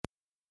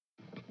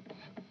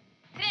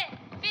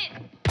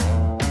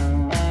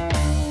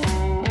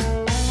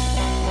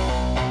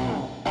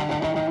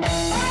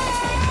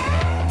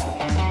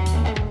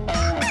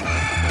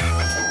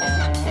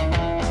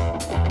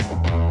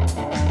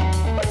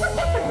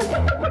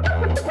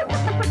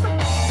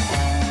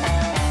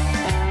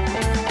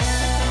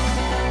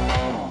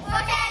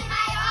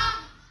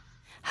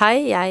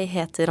Hei, jeg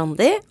heter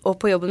Randi, og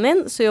på jobben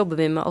min så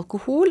jobber vi med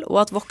alkohol og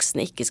at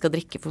voksne ikke skal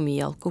drikke for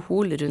mye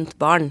alkohol rundt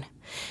barn.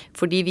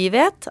 Fordi vi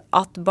vet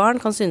at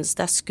barn kan synes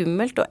det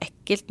skummelt og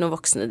ekkelt når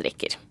voksne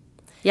drikker.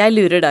 Jeg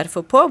lurer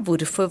derfor på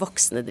hvorfor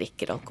voksne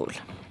drikker alkohol.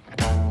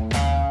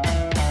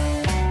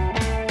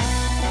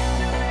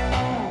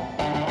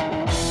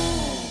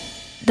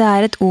 Det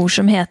et ord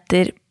som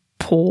heter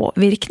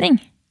påvirkning.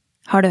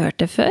 Har du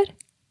hørt det før?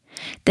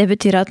 Det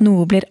betyr at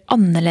noe blir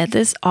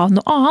annerledes av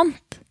noe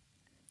annet.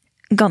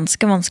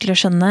 Ganske vanskelig å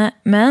skjønne,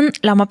 men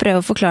la meg prøve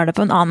å forklare det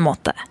på en annen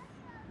måte.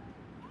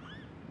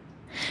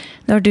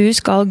 Når du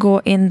skal gå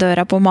inn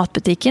døra på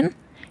matbutikken,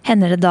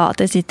 hender det da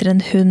at det sitter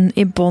en hund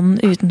i bånd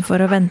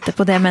utenfor og venter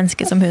på det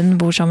mennesket som hunden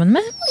bor sammen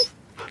med?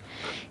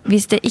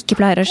 Hvis det ikke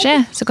pleier å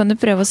skje, så kan du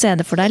prøve å se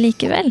det for deg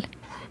likevel.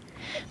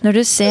 Når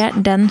du ser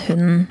den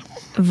hunden,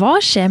 hva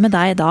skjer med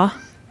deg da?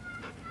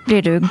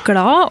 Blir du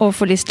glad og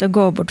får lyst til å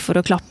gå bort for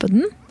å klappe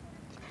den?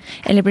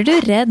 Eller blir du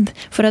redd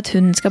for at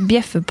hunden skal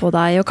bjeffe på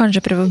deg og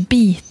kanskje prøve å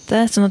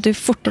bite, sånn at du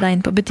forter deg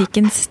inn på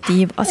butikken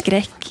stiv av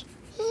skrekk?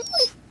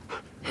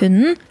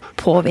 Hunden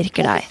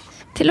påvirker deg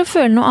til å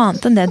føle noe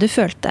annet enn det du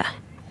følte.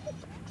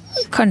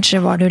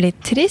 Kanskje var du litt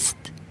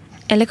trist,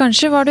 eller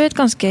kanskje var du i et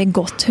ganske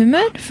godt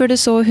humør før du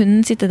så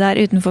hunden sitte der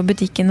utenfor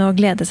butikken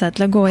og glede seg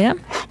til å gå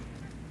hjem.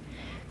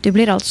 Du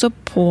blir altså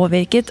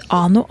påvirket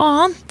av noe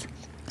annet,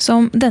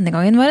 som denne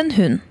gangen var en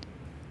hund.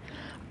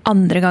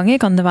 Andre ganger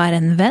kan det være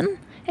en venn,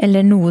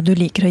 eller noe du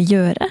liker å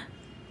gjøre.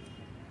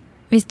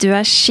 Hvis du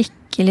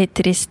skikkelig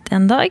trist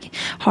en dag,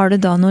 har du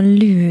da noen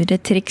lure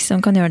triks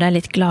som kan gjøre deg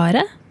litt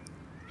gladere?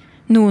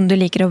 Noen du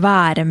liker å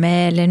være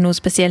med, eller noe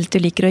spesielt du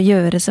liker å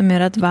gjøre som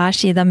gjør at hver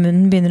side av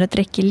munnen begynner å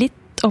trekke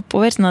litt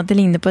oppover, sånn at det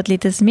ligner på et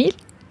lite smil?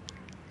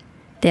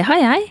 Det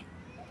har jeg.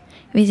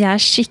 Hvis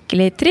jeg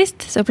skikkelig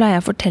trist, så pleier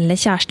jeg å fortelle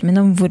kjæresten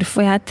min om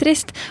hvorfor jeg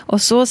trist, og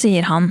så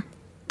sier han: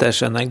 Det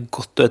skjønner jeg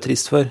godt du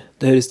trist for.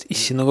 Det høres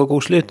ikke noe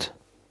koselig ut.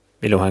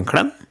 Vil du ha en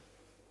klem?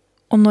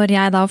 Og når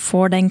jeg da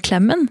får den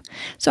klemmen,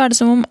 så det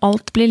som om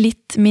alt blir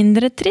litt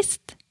mindre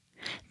trist.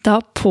 Da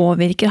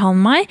påvirker han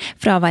meg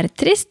fra å være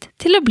trist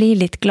til å bli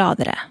litt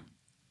gladere.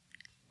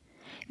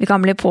 Vi kan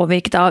bli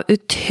påvirket av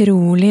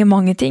utrolig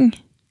mange ting.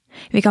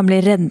 Vi kan bli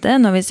redde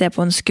når vi ser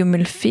på en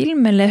skummel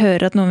film, eller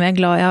hører at noen vi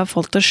glad i har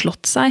falt og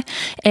slått seg,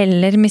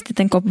 eller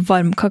mistet en kopp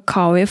varm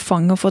kakao i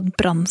fanget og fått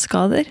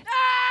brannskader.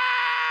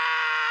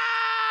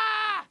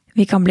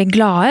 Vi kan bli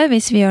glade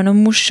hvis vi gjør noe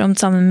morsomt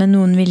sammen med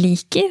noen vi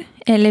liker,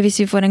 eller hvis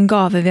vi får en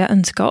gave vi har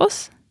ønsket oss.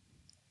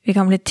 Vi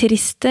kan bli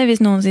triste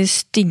hvis noen sier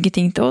stygge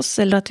ting til oss,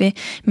 eller at vi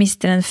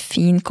mister en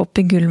fin kopp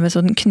i gulvet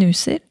så den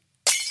knuser.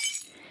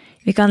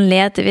 Vi kan le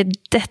til vi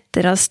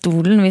detter av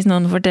stolen hvis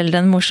noen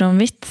forteller en morsom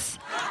vits.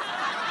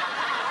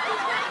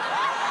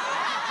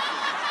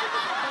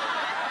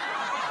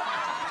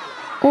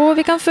 Og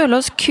vi kan føle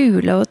oss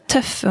kule og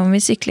tøffe om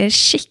vi sykler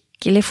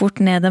skikkelig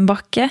fort ned en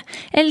bakke,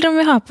 eller om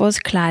vi har på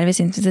oss klær vi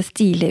synes det ser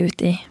stilig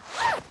ut i.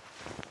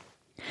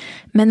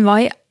 Men hva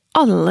i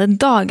alle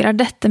dager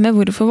dette med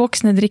hvorfor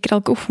voksne drikker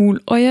alkohol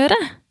å gjøre?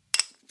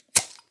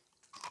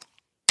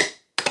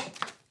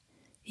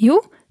 Jo,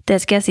 det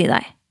skal jeg si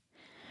deg.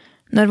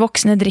 Når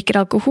voksne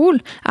drikker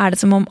alkohol, det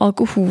som om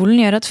alkoholen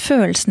gjør at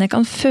følelsene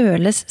kan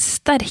føles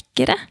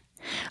sterkere.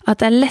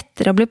 At det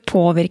lettere å bli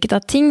påvirket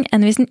av ting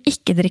enn hvis en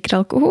ikke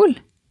drikker alkohol.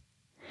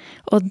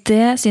 Og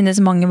det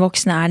synes mange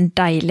voksne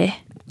deilig.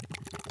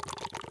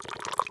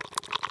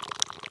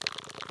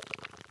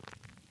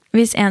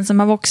 Hvis en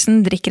som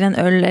voksen drikker en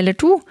øl eller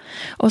to,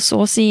 og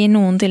så sier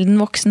noen til den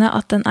voksne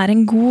at den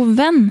en god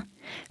venn,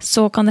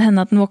 så kan det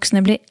hende at den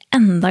voksne blir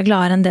enda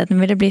gladere enn det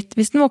den ville blitt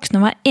hvis den voksne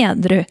var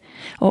edru.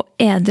 Og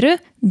edru,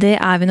 det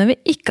vi når vi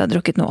ikke har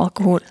drukket noe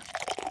alkohol.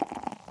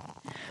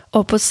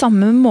 Og på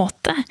samme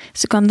måte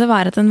så kan det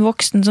være at en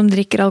voksen som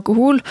drikker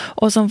alkohol,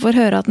 og som får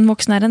høre at den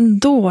voksne en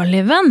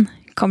dårlig venn,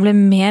 kan bli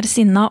mer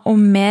sinna og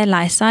mer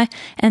lei seg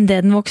enn det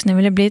den voksne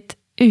ville blitt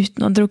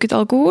uten å ha drukket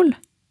alkohol.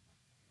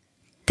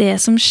 Det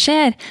som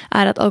skjer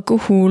at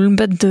alkoholen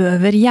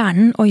bedøver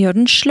hjernen og gjør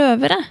den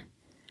sløvere.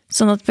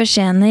 Sånn at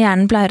beskjedene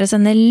hjernen pleier å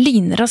sende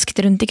lynraskt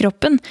rundt i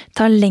kroppen,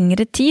 tar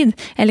lengre tid,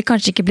 eller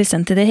kanskje ikke blir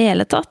sendt i det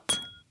hele tatt.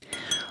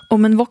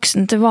 Om en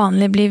voksen til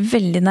vanlig blir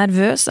veldig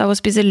nervøs av å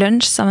spise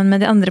lunsj sammen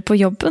med de andre på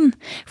jobben,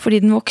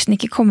 fordi den voksne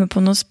ikke kommer på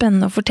noe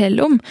spennende å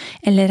fortelle om,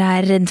 eller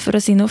redd for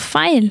å si noe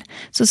feil,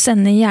 så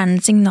sender hjernen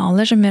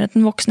signaler som gjør at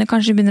den voksne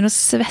kanskje begynner å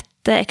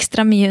svette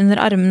ekstra mye under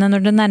armene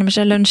når det nærmer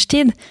seg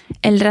lunsjtid,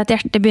 eller at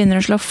hjertet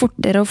begynner å slå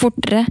fortere og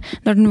fortere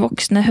når den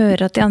voksne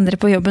hører at de andre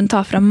på jobben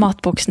tar fram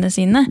matboksene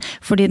sine,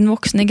 fordi den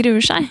voksne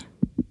gruer seg.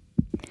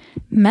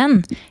 Men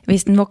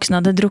hvis den voksne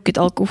hadde drukket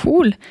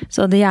alkohol,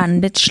 så hadde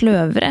hjernen blitt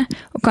sløvere,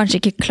 og kanskje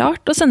ikke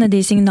klart å sende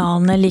de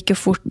signalene like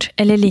fort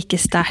eller like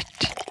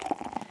sterkt.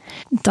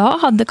 Da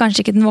hadde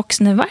kanskje ikke den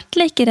voksne vært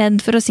like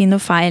redd for å si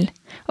noe feil,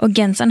 og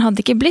genseren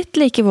hadde ikke blitt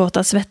like våt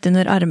av svette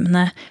under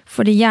armene,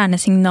 fordi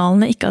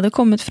hjernesignalene ikke hadde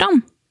kommet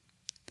fram.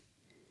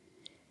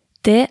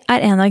 Det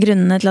en av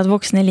grunnene til at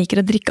voksne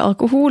liker å drikke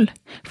alkohol,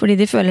 fordi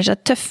de føler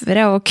seg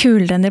tøffere og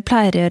kulere enn de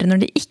pleier å gjøre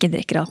når de ikke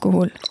drikker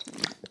alkohol.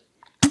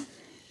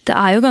 Det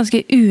jo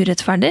ganske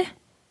urettferdig,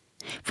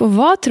 For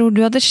hva tror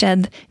du hadde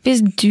skjedd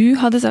hvis du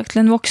hadde sagt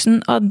til en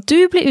voksen at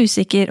du ble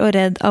usikker og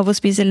redd av å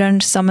spise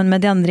lunsj sammen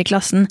med de andre i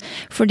klassen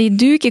fordi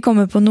du ikke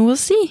kommer på noe å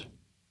si?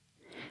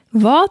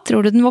 Hva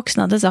tror du den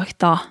voksne hadde sagt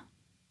da?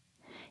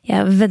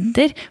 Jeg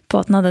vedder på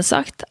at den hadde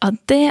sagt at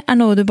det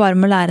noe du bare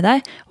må lære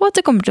deg, og at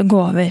det kommer til å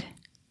gå over.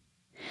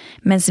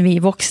 Mens vi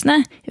voksne,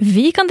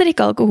 vi kan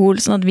drikke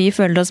alkohol sånn at vi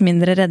føler oss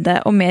mindre redde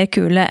og mer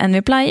kule enn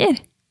vi pleier.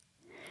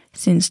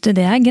 Syns du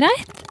det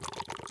greit?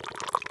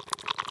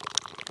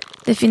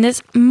 Det finnes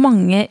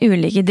mange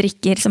ulike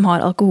drikker som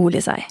har alkohol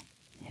i seg.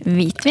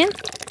 Hvitvin,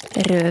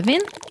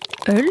 rødvin,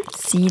 øl,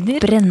 sider,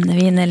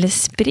 brennevin eller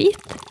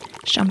sprit,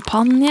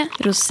 champagne,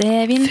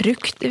 rosévin,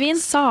 fruktvin,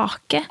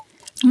 sake,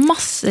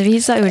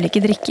 massevis av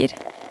ulike drikker.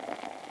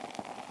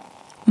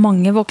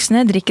 Mange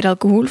voksne drikker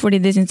alkohol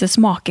fordi de synes det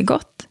smaker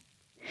godt.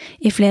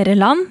 I flere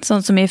land,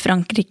 sånn som i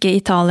Frankrike,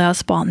 Italia og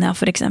Spania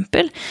for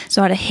eksempel,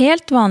 så det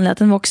helt vanlig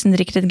at en voksen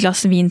drikker et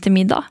glass vin til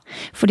middag,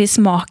 fordi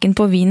smaken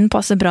på vinen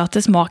passer bra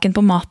til smaken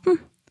på maten.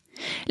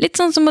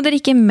 Litt sånn som å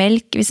drikke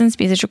melk hvis en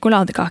spiser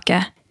sjokoladekake.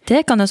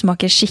 Det kan jo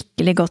smake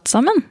skikkelig godt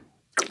sammen.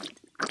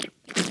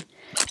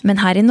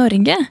 Men her i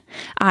Norge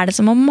det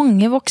som om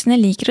mange voksne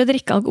liker å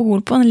drikke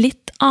alkohol på en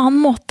litt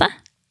annen måte.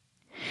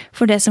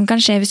 For det som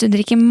kan skje hvis du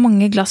drikker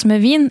mange glass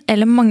med vin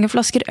eller mange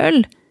flasker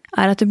øl,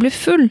 at du blir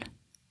full.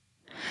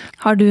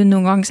 Har du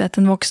noen gang sett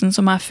en voksen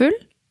som full?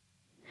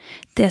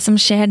 Det som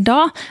skjer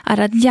da,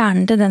 at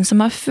hjernen til den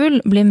som full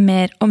blir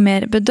mer og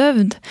mer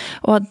bedøvd,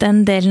 og at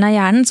den delen av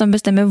hjernen som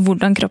bestemmer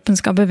hvordan kroppen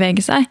skal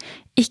bevege seg,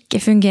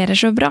 ikke fungerer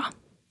så bra.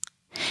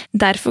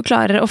 Derfor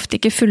klarer ofte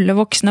ikke fulle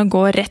voksne å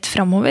gå rett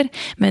fremover,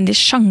 men de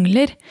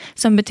sjangler,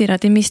 som betyr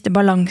at de mister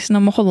balansen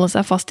om å holde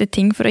seg fast i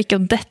ting for å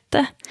ikke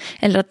dette,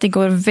 eller at de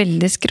går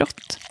veldig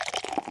skrått.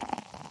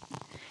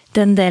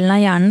 Den delen av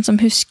hjernen som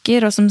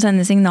husker og som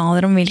sender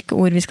signaler om hvilke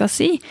ord vi skal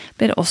si,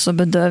 blir også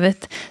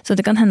bedøvet, så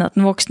det kan hende at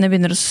den voksne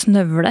begynner å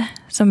snøvle,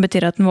 som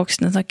betyr at den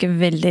voksne snakker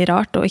veldig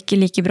rart og ikke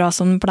like bra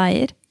som den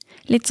pleier.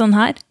 Litt sånn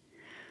her.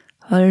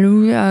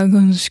 Hallo, jeg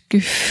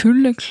ganske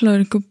full, jeg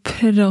klarer ikke å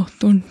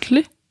prate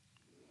ordentlig.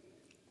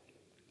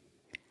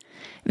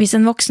 Hvis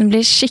en voksen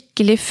blir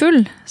skikkelig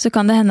full, så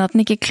kan det hende at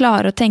den ikke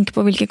klarer å tenke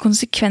på hvilke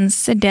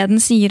konsekvenser det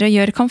den sier og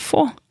gjør kan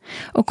få.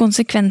 Og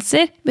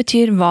konsekvenser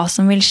betyr hva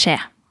som vil skje.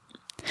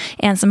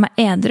 En som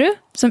edru,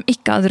 som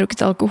ikke har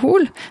drukket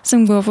alkohol,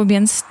 som går forbi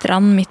en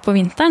strand midt på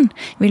vinteren,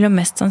 vil jo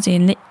mest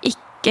sannsynlig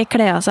ikke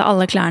kle av seg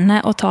alle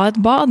klærne og ta et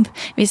bad,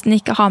 hvis den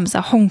ikke har med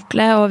seg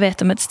håndkle og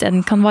vet om et sted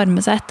den kan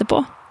varme seg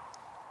etterpå.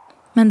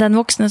 Men den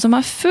voksne som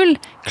full,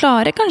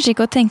 klarer kanskje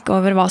ikke å tenke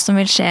over hva som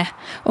vil skje,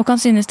 og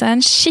kan synes det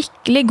en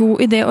skikkelig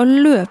god idé å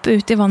løpe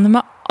ut i vannet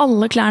med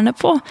alle klærne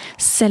på,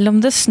 selv om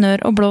det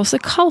snør og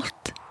blåser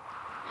kaldt.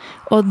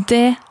 Og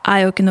det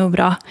jo ikke noe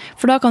bra,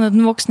 for da kan jo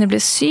den voksne bli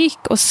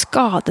syk og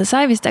skade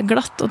seg hvis det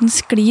glatt og den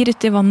sklir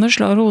ut i vannet og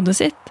slår hodet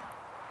sitt.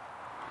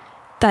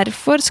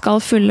 Derfor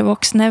skal fulle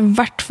voksne i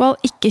hvert fall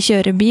ikke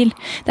kjøre bil.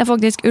 Det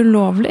faktisk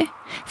ulovlig,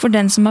 for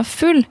den som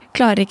full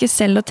klarer ikke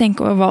selv å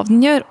tenke over hva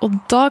den gjør, og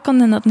da kan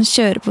det hende at den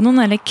kjører på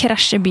noen eller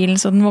krasjer bilen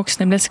så den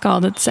voksne blir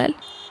skadet selv.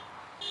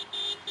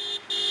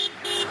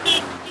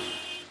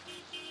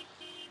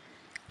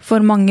 For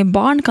mange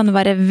barn kan det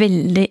være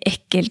veldig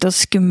ekkelt og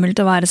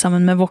skummelt å være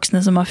sammen med voksne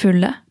som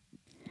fulle.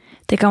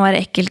 Det kan være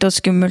ekkelt og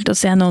skummelt å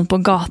se noen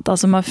på gata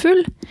som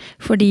full,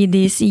 fordi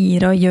de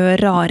sier og gjør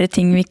rare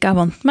ting vi ikke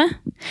vant med.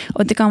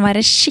 Og det kan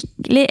være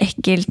skikkelig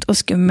ekkelt og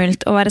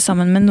skummelt å være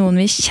sammen med noen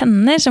vi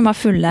kjenner som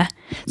fulle,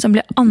 som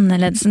blir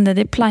annerledes enn det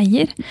de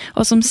pleier,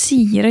 og som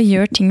sier og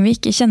gjør ting vi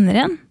ikke kjenner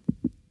igjen.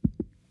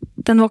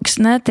 Den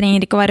voksne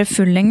trenger ikke å være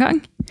full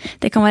engang.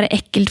 Det kan være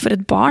ekkelt for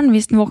et barn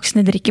hvis den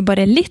voksne drikker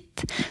bare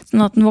litt,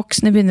 sånn at den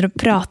voksne begynner å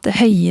prate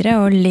høyere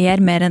og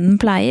ler mer enn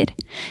den pleier.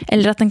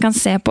 Eller at den kan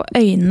se på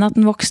øynene at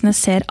den voksne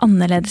ser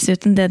annerledes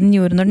ut enn det den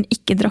gjorde når den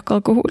ikke drakk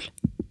alkohol.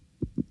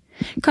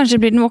 Kanskje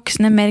blir den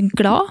voksne mer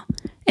glad,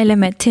 eller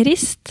mer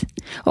trist.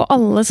 Og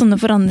alle sånne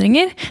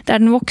forandringer,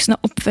 der den voksne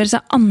oppfører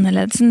seg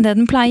annerledes enn det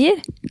den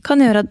pleier,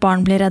 kan gjøre at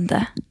barn blir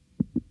redde.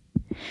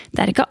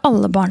 Det ikke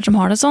alle barn som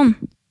har det sånn.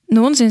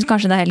 Noen synes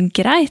kanskje det helt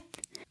greit,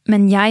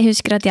 men jeg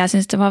husker at jeg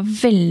synes det var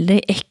veldig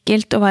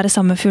ekkelt å være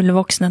sammen med fulle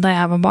voksne da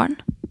jeg var barn.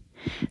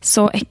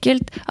 Så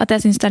ekkelt at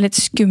jeg synes det litt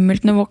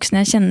skummelt når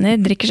voksne jeg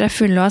kjenner drikker seg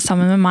fulle og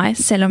sammen med meg,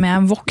 selv om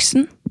jeg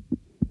voksen.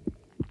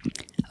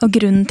 Og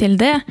grunnen til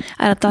det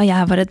at da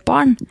jeg var et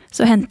barn,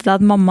 så hendte det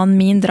at mammaen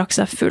min drakk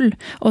seg full,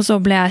 og så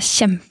ble jeg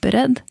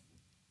kjemperedd.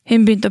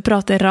 Hun begynte å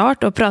prate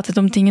rart og pratet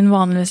om ting hun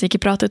vanligvis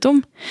ikke pratet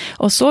om.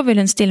 Og så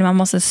ville hun stille meg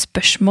masse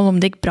spørsmål om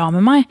det gikk bra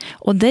med meg,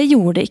 og det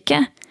gjorde det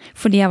ikke,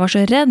 fordi jeg var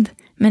så redd,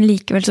 men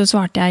likevel så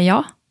svarte jeg ja.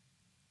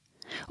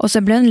 Og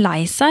så ble hun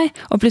lei seg,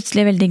 og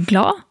plutselig veldig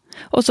glad,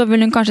 og så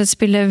ville hun kanskje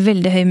spille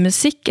veldig høy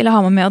musikk eller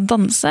ha meg med å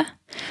danse.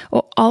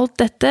 Og alt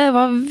dette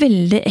var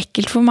veldig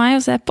ekkelt for meg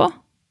å se på.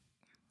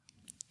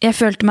 Jeg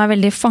følte meg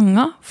veldig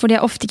fanget, fordi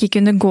jeg ofte ikke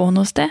kunne gå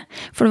noe sted,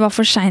 for det var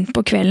for sent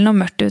på kvelden og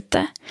mørkt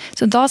ute.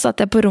 Så da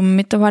satt jeg på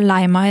rommet mitt og var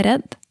lei meg og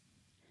redd.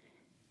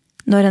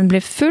 Når en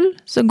blir full,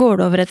 så går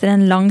det over etter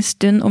en lang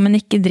stund om en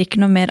ikke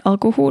drikker noe mer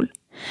alkohol.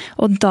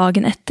 Og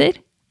dagen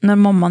etter, Når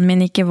mammaen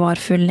min ikke var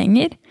full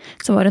lenger,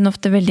 så var hun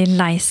ofte veldig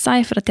lei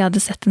seg for at jeg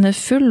hadde sett henne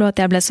full og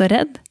at jeg ble så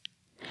redd.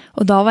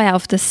 Og da var jeg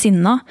ofte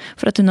sinna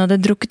for at hun hadde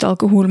drukket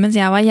alkohol mens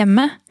jeg var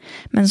hjemme,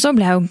 men så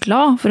ble jeg jo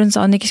glad for hun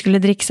sa hun ikke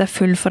skulle drikke seg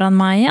full foran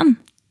meg igjen.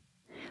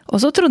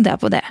 Og så trodde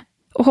jeg på det,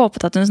 og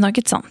håpet at hun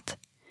snakket sant.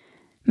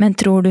 Men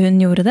tror du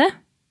hun gjorde det?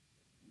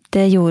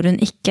 Det gjorde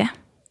hun ikke.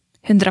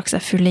 Hun drakk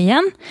seg full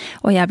igjen,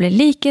 og jeg ble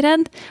like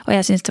redd, og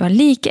jeg syntes det var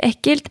like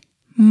ekkelt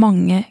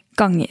mange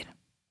ganger.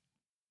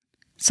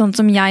 Sånn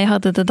som jeg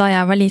hadde det da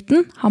jeg var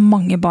liten, har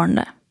mange barn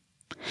det.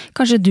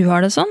 Kanskje du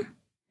har det sånn?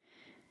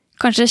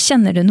 Kanskje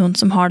kjenner du noen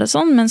som har det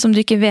sånn, men som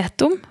du ikke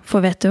vet om,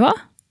 for vet du hva?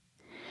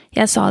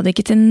 Jeg sa det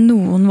ikke til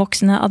noen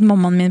voksne at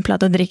mammaen min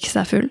pleide å drikke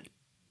seg full.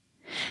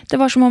 Det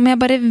var som om jeg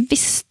bare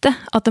visste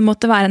at det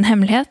måtte være en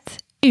hemmelighet,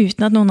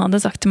 uten at noen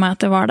hadde sagt til meg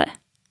at det var det.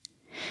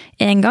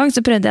 En gang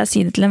så prøvde jeg å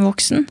si det til en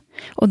voksen,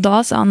 og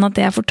da sa han at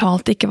det jeg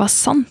fortalte ikke var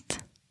sant.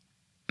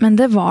 Men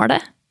det var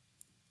det.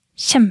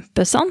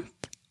 Kjempesant.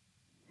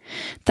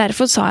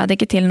 Derfor sa jeg det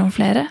ikke til noen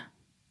flere.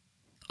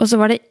 Og så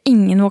var det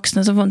ingen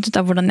voksne som fant ut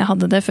av hvordan jeg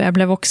hadde det før jeg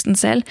ble voksen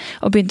selv,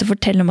 og begynte å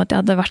fortelle om at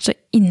jeg hadde vært så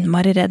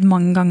innmari redd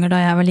mange ganger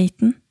da jeg var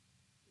liten.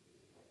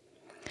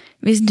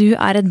 Hvis du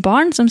er et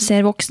barn som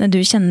ser voksne du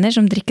kjenner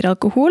som drikker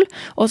alkohol,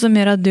 og som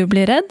gjør at du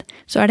blir redd,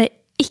 så er det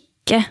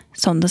ikke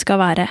sånn det skal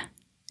være.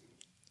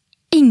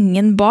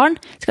 Ingen barn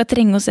skal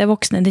trenge å se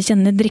voksne de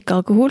kjenner drikke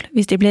alkohol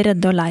hvis de blir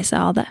redde og lei seg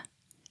av det.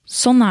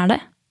 Sånn er det.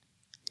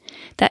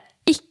 Det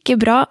er ikke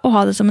bra å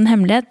ha det som en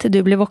hemmelighet til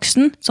du blir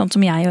voksen, sånn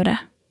som jeg gjorde.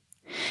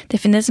 Det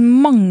finnes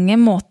mange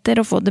måter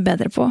å få det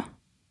bedre på.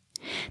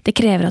 Det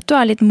krever at du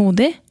er litt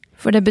modig,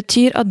 for det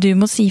betyr at du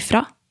må si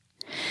fra.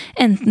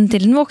 Enten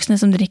til den voksne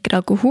som drikker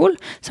alkohol,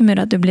 som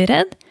gjør at du blir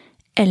redd,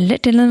 eller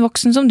til den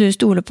voksne som du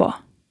stoler på.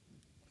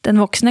 Den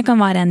voksne kan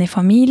være en i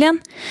familien,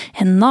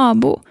 en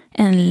nabo,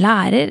 en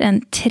lærer,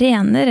 en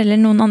trener eller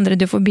noen andre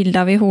du får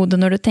bilde av i hodet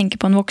når du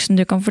tenker på en voksen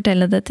du kan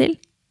fortelle det til.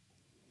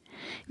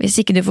 Hvis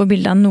ikke du får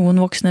bilde av noen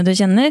voksne du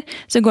kjenner,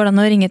 så går det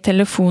an å ringe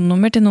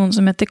telefonnummer til noen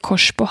som heter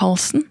Kors på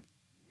halsen.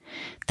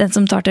 Den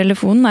som tar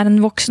telefonen er en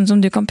voksen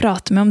som du kan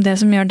prate med om det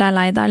som gjør deg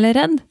lei deg eller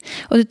redd,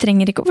 og du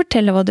trenger ikke å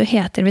fortelle hva du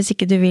heter hvis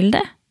ikke du vil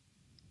det.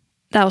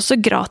 Det er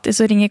også gratis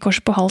å ringe Kors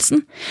på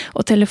halsen,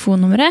 og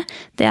telefonnummeret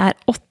det er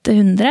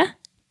 800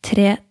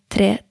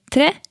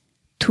 333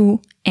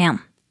 21.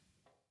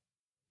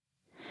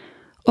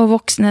 Og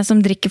voksne som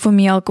drikker for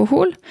mye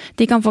alkohol,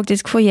 de kan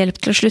faktisk få hjelp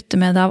til å slutte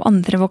med det av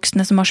andre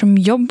voksne som har som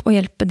jobb å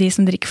hjelpe de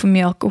som drikker for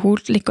mye alkohol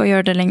til ikke å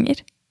gjøre det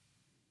lenger.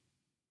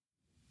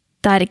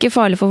 Det er ikke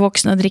farlig for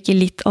voksne å drikke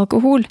litt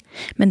alkohol,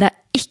 men det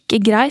er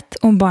ikke greit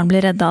om barn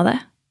blir redde av det.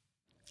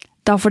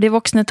 Da får de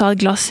voksne ta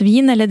et glass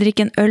vin eller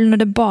drikke en øl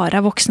når det bare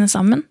er voksne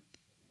sammen.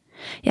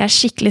 Jeg er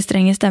skikkelig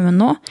streng i stemmen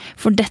nå,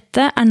 for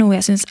dette er noe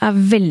jeg synes er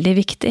veldig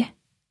viktig.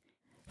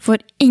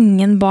 For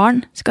ingen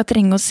barn skal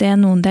trenge å se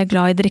noen de er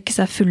glad i drikke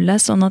seg fulle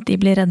sånn at de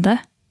blir redde.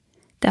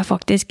 Det er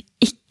faktisk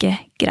ikke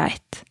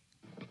greit.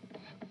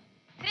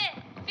 3,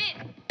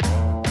 4.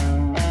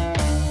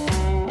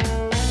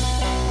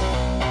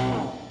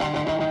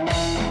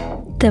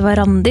 Det var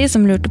Randi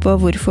som lurte på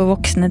hvorfor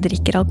voksne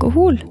drikker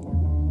alkohol.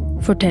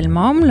 Fortell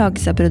meg om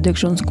lages av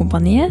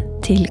produksjonskompaniet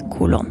til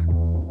Kolon.